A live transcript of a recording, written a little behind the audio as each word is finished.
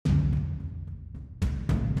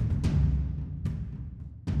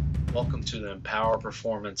Welcome to the Empower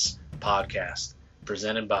Performance podcast,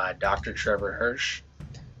 presented by Dr. Trevor Hirsch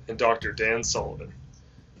and Dr. Dan Sullivan,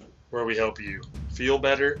 where we help you feel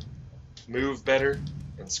better, move better,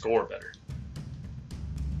 and score better.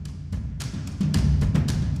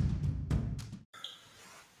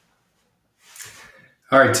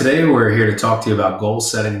 All right, today we're here to talk to you about Goal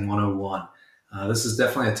Setting 101. This is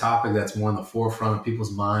definitely a topic that's more in the forefront of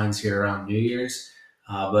people's minds here around New Year's,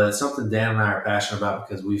 but it's something Dan and I are passionate about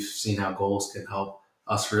because we've seen how goals can help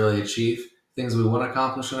us really achieve things we want to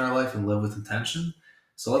accomplish in our life and live with intention.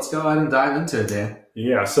 So let's go ahead and dive into it, Dan.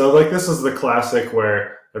 Yeah, so this is the classic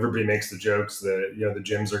where everybody makes the jokes that, the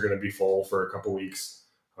gyms are going to be full for a couple weeks.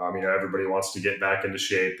 Everybody wants to get back into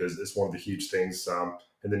shape is one of the huge things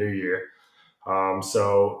in the new year.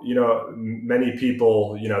 Many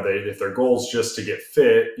people, if their goal is just to get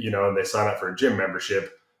fit, and they sign up for a gym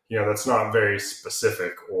membership, that's not very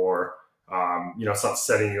specific or, it's not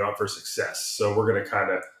setting you up for success. So we're going to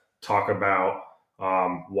kind of talk about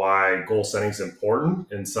why goal setting is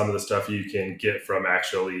important and some of the stuff you can get from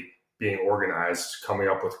actually being organized, coming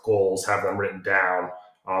up with goals, have them written down,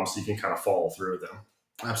 so you can kind of follow through them.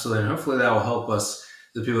 Absolutely. And hopefully that will help us,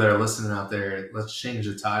 the people that are listening out there. Let's change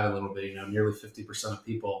the tide a little bit. Nearly 50% of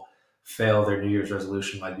people fail their New Year's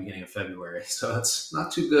resolution by the beginning of February. So that's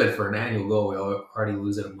not too good for an annual goal. We already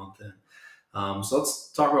lose it a month in. So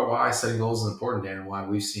let's talk about why setting goals is important, Dan, and why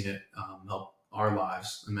we've seen it help our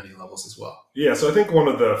lives in many levels as well. Yeah, so I think one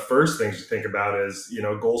of the first things to think about is,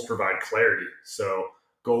 goals provide clarity. So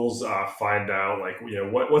goals find out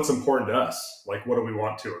what's important to us, what do we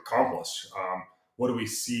want to accomplish? What do we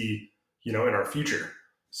see, in our future?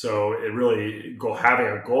 So it really having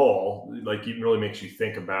a goal, it really makes you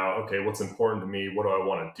think about, okay, what's important to me? What do I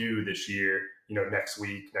want to do this year, next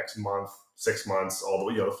week, next month, 6 months, all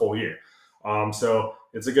the full year. So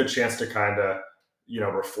it's a good chance to kind of,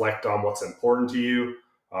 reflect on what's important to you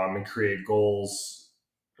and create goals,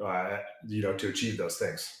 to achieve those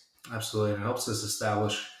things. Absolutely. And it helps us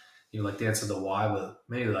establish, like Dan said, the why, but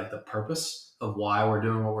maybe the purpose of why we're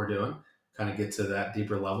doing what we're doing, kind of get to that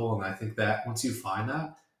deeper level. And I think that once you find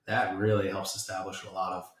that really helps establish a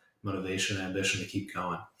lot of motivation and ambition to keep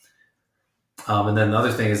going. And then the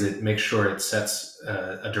other thing is it makes sure it sets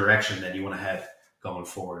a direction that you want to head going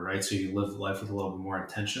forward, right? So you live life with a little bit more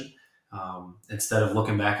intention. Instead of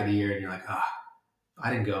looking back at a year and you're like, I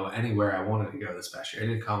didn't go anywhere I wanted to go this past year. I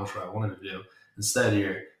didn't accomplish what I wanted to do. Instead,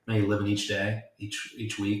 you're maybe living each day,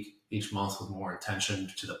 each week, each month with more intention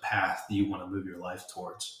to the path that you want to move your life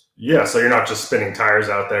towards. Yeah, so you're not just spinning tires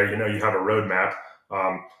out there. You have a roadmap.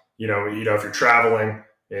 If you're traveling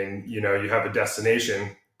and, you have a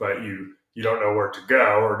destination, but you don't know where to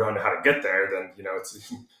go or don't know how to get there, then, it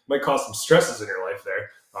might cause some stresses in your life there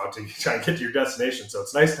to try and get to your destination. So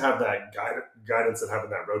it's nice to have that guidance and having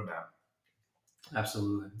that roadmap.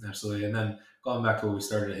 Absolutely. And then going back to what we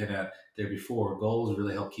started to hit at there before, goals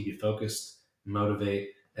really help keep you focused,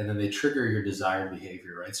 motivate, and then they trigger your desired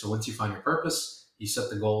behavior, right? So once you find your purpose, you set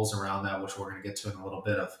the goals around that, which we're going to get to in a little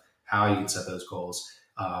bit of how you can set those goals.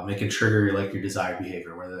 It can trigger your desired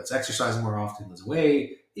behavior, whether that's exercising more often, losing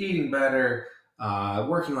weight, eating better,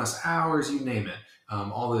 working less hours, you name it.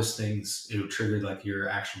 All those things, it would trigger your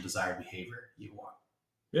actual desired behavior you want.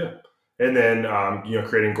 Yeah. And then,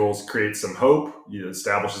 creating goals creates some hope,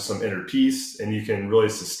 establishes some inner peace, and you can really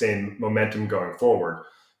sustain momentum going forward.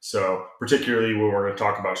 So particularly when we're going to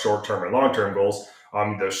talk about short-term and long-term goals,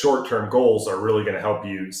 those short-term goals are really going to help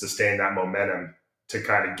you sustain that momentum to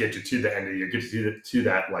kind of get you to the end of the year, get you to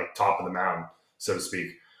that top of the mountain, so to speak.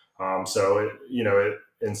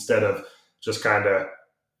 Instead of just kind of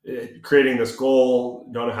creating this goal,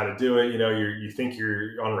 don't know how to do it, you think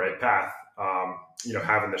you're on the right path.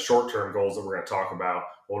 Having the short-term goals that we're going to talk about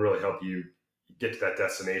will really help you get to that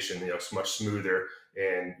destination, so much smoother,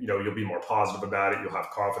 and, you'll be more positive about it. You'll have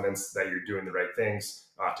confidence that you're doing the right things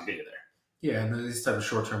to get you there. Yeah. And these type of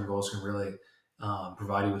short-term goals can really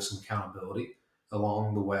provide you with some accountability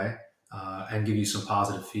along the way and give you some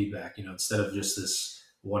positive feedback, instead of just this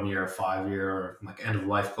 1 year, 5 year, or end of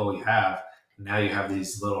life goal you have. Now you have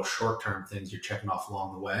these little short-term things you're checking off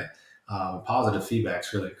along the way. Positive feedback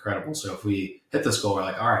is really incredible. So if we hit this goal, we're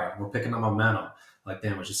like, all right, we're picking up momentum, like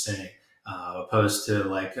Dan was just saying, opposed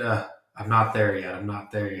to I'm not there yet,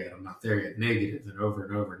 negative and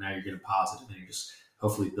over. Now you're getting positive and you're just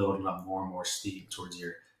hopefully building up more and more steam towards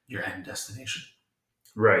your end destination.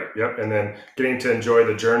 Right. Yep. And then getting to enjoy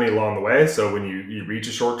the journey along the way. So when you reach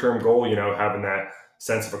a short-term goal, having that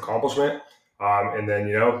sense of accomplishment. And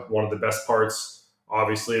then, one of the best parts,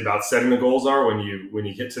 obviously, about setting the goals are when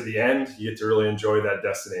you get to the end, you get to really enjoy that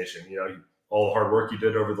destination. All the hard work you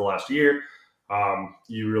did over the last year,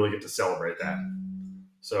 you really get to celebrate that.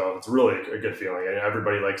 So it's really a good feeling. And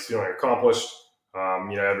everybody likes feeling accomplished.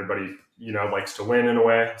 Everybody, likes to win in a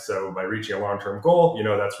way. So by reaching a long-term goal,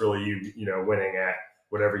 that's really you winning at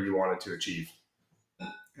whatever you wanted to achieve.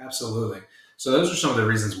 Absolutely. So those are some of the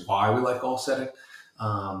reasons why we like goal setting.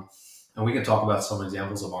 And we can talk about some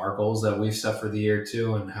examples of our goals that we've set for the year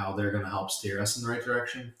too, and how they're going to help steer us in the right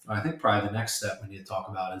direction. I think probably the next step we need to talk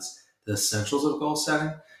about is the essentials of goal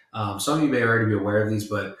setting. Some of you may already be aware of these,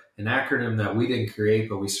 but an acronym that we didn't create,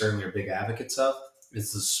 but we certainly are big advocates of,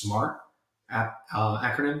 is the SMART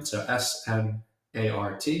acronym. So SMART.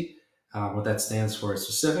 What that stands for is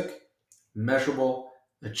specific, measurable,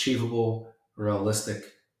 achievable, realistic,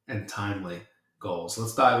 and timely goals.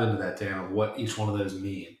 Let's dive into that, Dan, of what each one of those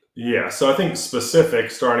mean. Yeah, so I think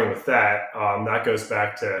specific, starting with that, that goes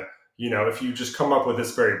back to, if you just come up with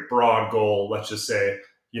this very broad goal, let's just say,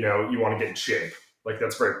 you want to get in shape. Like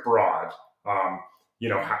that's very broad.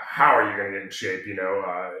 How are you going to get in shape?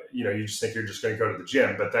 You just think you're just going to go to the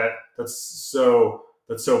gym, but that's so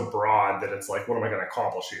broad that it's like, what am I going to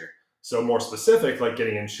accomplish here? So more specific, like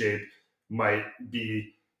getting in shape might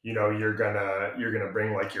be, you're gonna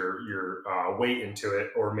bring like your weight into it,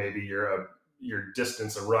 or maybe your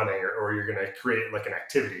distance of running, or you're gonna create like an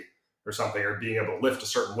activity or something, or being able to lift a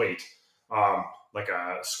certain weight, like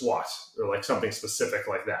a squat or like something specific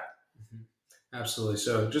like that. Absolutely.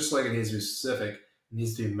 So just like it needs to be specific, it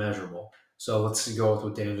needs to be measurable. So let's go with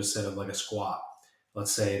what Dan just said of like a squat.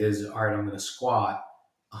 Let's say it is, all right, I'm going to squat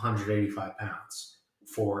 185 pounds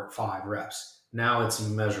for 5 reps. Now it's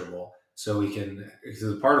measurable. So we can,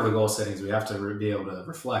 because part of the goal settings, we have to be able to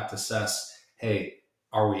reflect, assess, hey,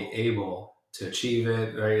 are we able to achieve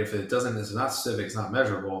it, right? If it's not specific, it's not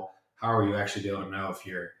measurable, how are you actually able to know if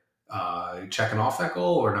you're checking off that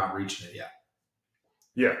goal or not reaching it yet?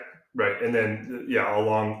 Yeah. Right. And then,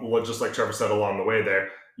 just like Trevor said, along the way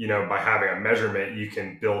there, by having a measurement, you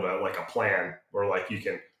can build a plan, or like you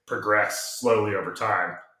can progress slowly over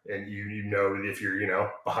time. And you know if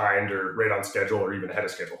you're, behind or right on schedule or even ahead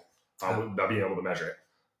of schedule, by being able to measure it.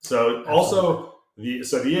 So also the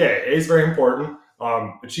A is very important,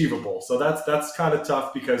 achievable. So that's kind of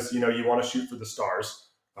tough because, you want to shoot for the stars,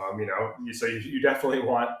 so you definitely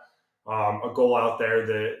want a goal out there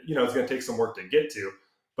that, it's going to take some work to get to.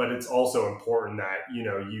 But it's also important that,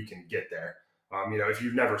 you can get there. If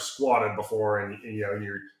you've never squatted before and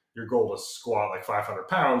your goal is squat like 500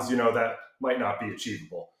 pounds, that might not be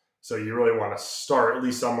achievable. So you really want to start at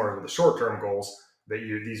least somewhere with the short-term goals that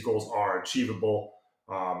these goals are achievable,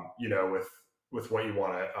 with what you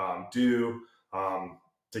want to do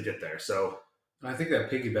to get there. So I think that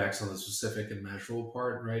piggybacks on the specific and measurable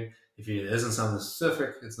part, right? If it isn't something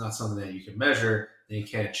specific, it's not something that you can measure, then you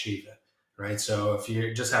can't achieve it. Right. So if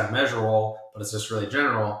you just have measurable, but it's just really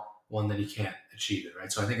general, one, then you can't achieve it.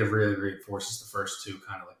 Right. So I think it really reinforces the first two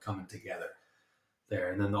kind of like coming together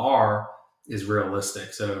there. And then the R is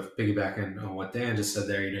realistic. So piggybacking on what Dan just said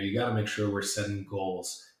there, you got to make sure we're setting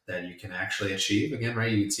goals that you can actually achieve. Again,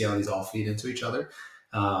 right. You can see how these all feed into each other.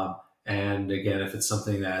 And again, if it's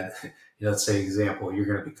something that, let's say example, you're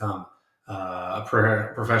going to become a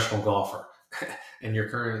professional golfer and you're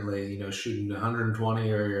currently, shooting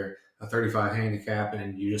 120 or you're a 35 handicap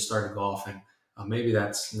and you just started golfing, maybe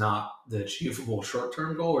that's not the achievable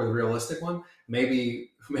short-term goal or the realistic one. Maybe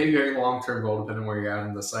a long-term goal, depending on where you're at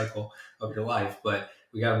in the cycle of your life. But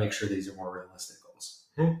we got to make sure these are more realistic goals.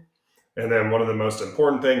 And then one of the most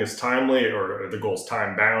important thing is timely, or the goal's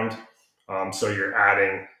time-bound. So you're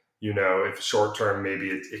adding, if short-term, maybe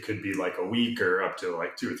it could be like a week or up to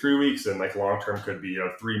like 2 or 3 weeks, and like long-term could be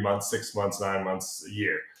 3 months, 6 months, 9 months, a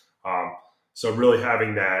year. So really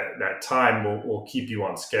having that time will keep you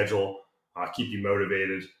on schedule, keep you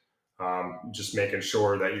motivated, just making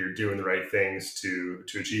sure that you're doing the right things to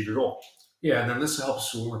achieve your goal. Yeah, and then this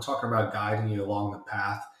helps when we're talking about guiding you along the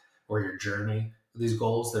path or your journey. These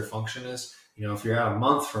goals, their function is, if you're out a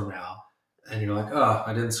month from now and you're like, oh,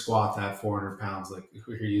 I didn't squat that 400 pounds, like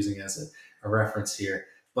you're using as a reference here.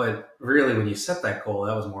 But really, when you set that goal,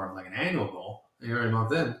 that was more of like an annual goal. You're a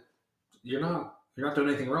month in, you're not doing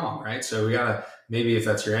anything wrong, right? So we gotta, maybe if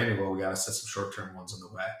that's your annual goal, we gotta set some short-term ones in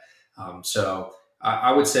the way. So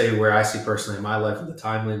I would say where I see personally in my life with the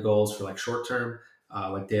timely goals for like short-term,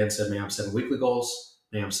 like Dan said, maybe I'm setting weekly goals,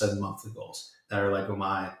 maybe I'm setting monthly goals that are like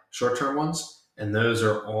my short-term ones. And those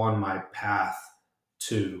are on my path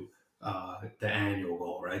to the annual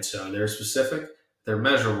goal, right? So they're specific, they're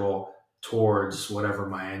measurable towards whatever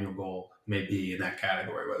my annual goal may be in that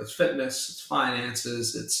category, whether it's fitness, it's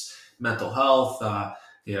finances, it's mental health, or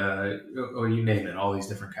you name it, all these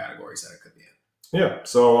different categories that it could be in. Yeah.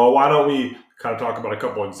 So why don't we kind of talk about a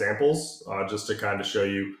couple examples just to kind of show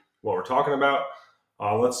you what we're talking about.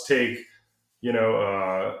 Let's take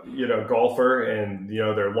golfer and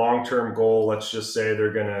their long-term goal. Let's just say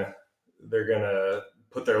they're gonna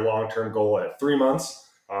put their long-term goal at 3 months.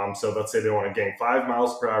 So let's say they want to gain 5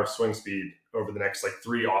 miles per hour swing speed over the next like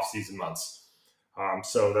 3 off-season months.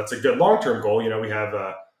 So that's a good long-term goal. We have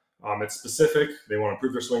it's specific. They want to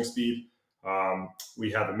improve their swing speed.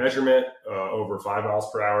 We have a measurement over 5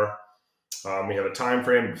 miles per hour. We have a time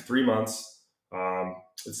frame of 3 months.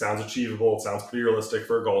 It sounds achievable. It sounds pretty realistic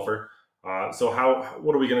for a golfer. So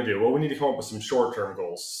what are we going to do? Well, we need to come up with some short-term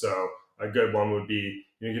goals. So a good one would be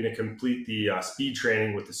you're going to complete the speed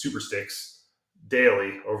training with the Super Sticks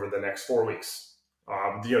daily over the next 4 weeks.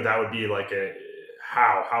 That would be like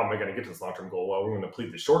how am I going to get to this long-term goal? Well, we're going to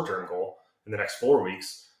complete the short-term goal in the next 4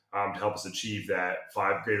 weeks to help us achieve that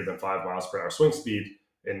greater than 5 miles per hour swing speed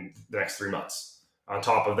in the next 3 months. On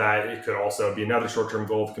top of that, it could also be another short-term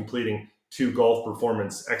goal of completing 2 golf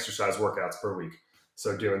performance exercise workouts per week.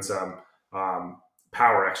 So doing some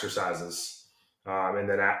power exercises, and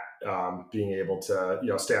then being able to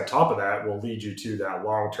stay on top of that will lead you to that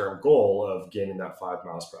long-term goal of gaining that 5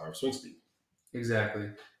 miles per hour swing speed. Exactly.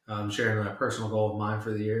 Sharing my personal goal of mine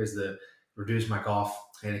for the year is to reduce my golf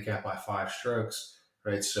handicap by 5 strokes.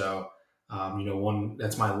 Right. So,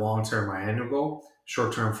 that's my long-term, my annual goal.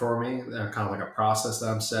 Short-term for me, kind of like a process that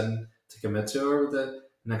I'm setting to commit to over the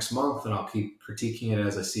next month, and I'll keep critiquing it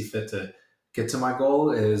as I see fit to get to my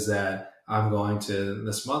goal, is that I'm going to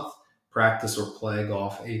this month practice or play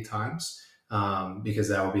golf 8 times because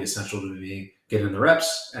that will be essential to me getting the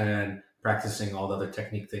reps and practicing all the other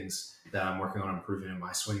technique things that I'm working on improving in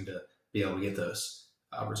my swing to be able to get those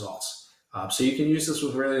results. So you can use this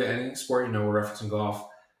with really any sport. We're referencing golf,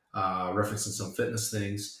 referencing some fitness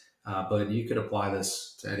things, but you could apply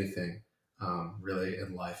this to anything really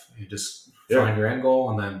in life. You just find your end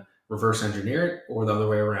goal and then reverse engineer it, or the other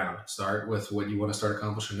way around. Start with what you want to start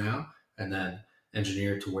accomplishing now and then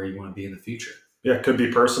engineer it to where you want to be in the future. Yeah, it could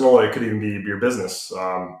be personal. It could even be your business,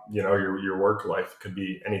 your work life. It could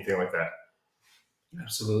be anything like that.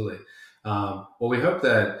 Absolutely. Well, we hope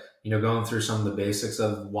that, going through some of the basics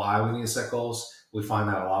of why we need to set goals, we find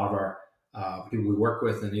that a lot of our people we work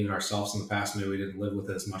with and even ourselves in the past, maybe we didn't live with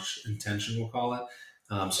as much intention, we'll call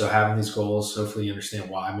it. So having these goals, hopefully you understand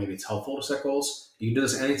why maybe it's helpful to set goals. You can do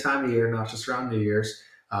this any time of year, not just around New Year's,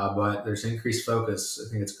 but there's increased focus.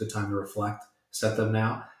 I think it's a good time to reflect, set them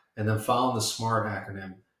now, and then following the SMART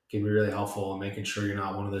acronym can be really helpful in making sure you're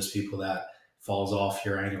not one of those people that falls off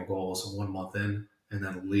your annual goals 1 month in and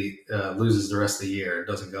then loses the rest of the year. It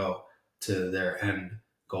doesn't go to their end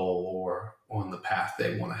goal or on the path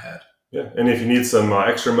they want ahead. Yeah, and if you need some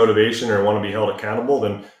extra motivation or want to be held accountable,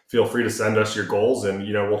 then feel free to send us your goals, and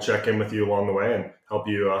we'll check in with you along the way and help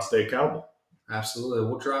you stay accountable. Absolutely.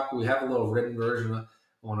 We have a little written version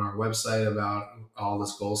on our website about all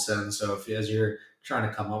this goal setting. So as you're trying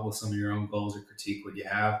to come up with some of your own goals or critique what you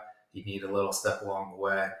have, you need a little step along the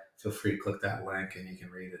way, feel free to click that link and you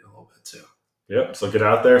can read it a little bit too. Yep. So get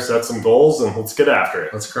out there, set some goals, and let's get after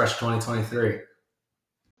it. Let's crush 2023.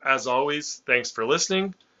 As always, thanks for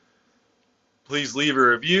listening. Please leave a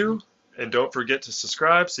review and don't forget to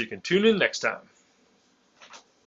subscribe so you can tune in next time.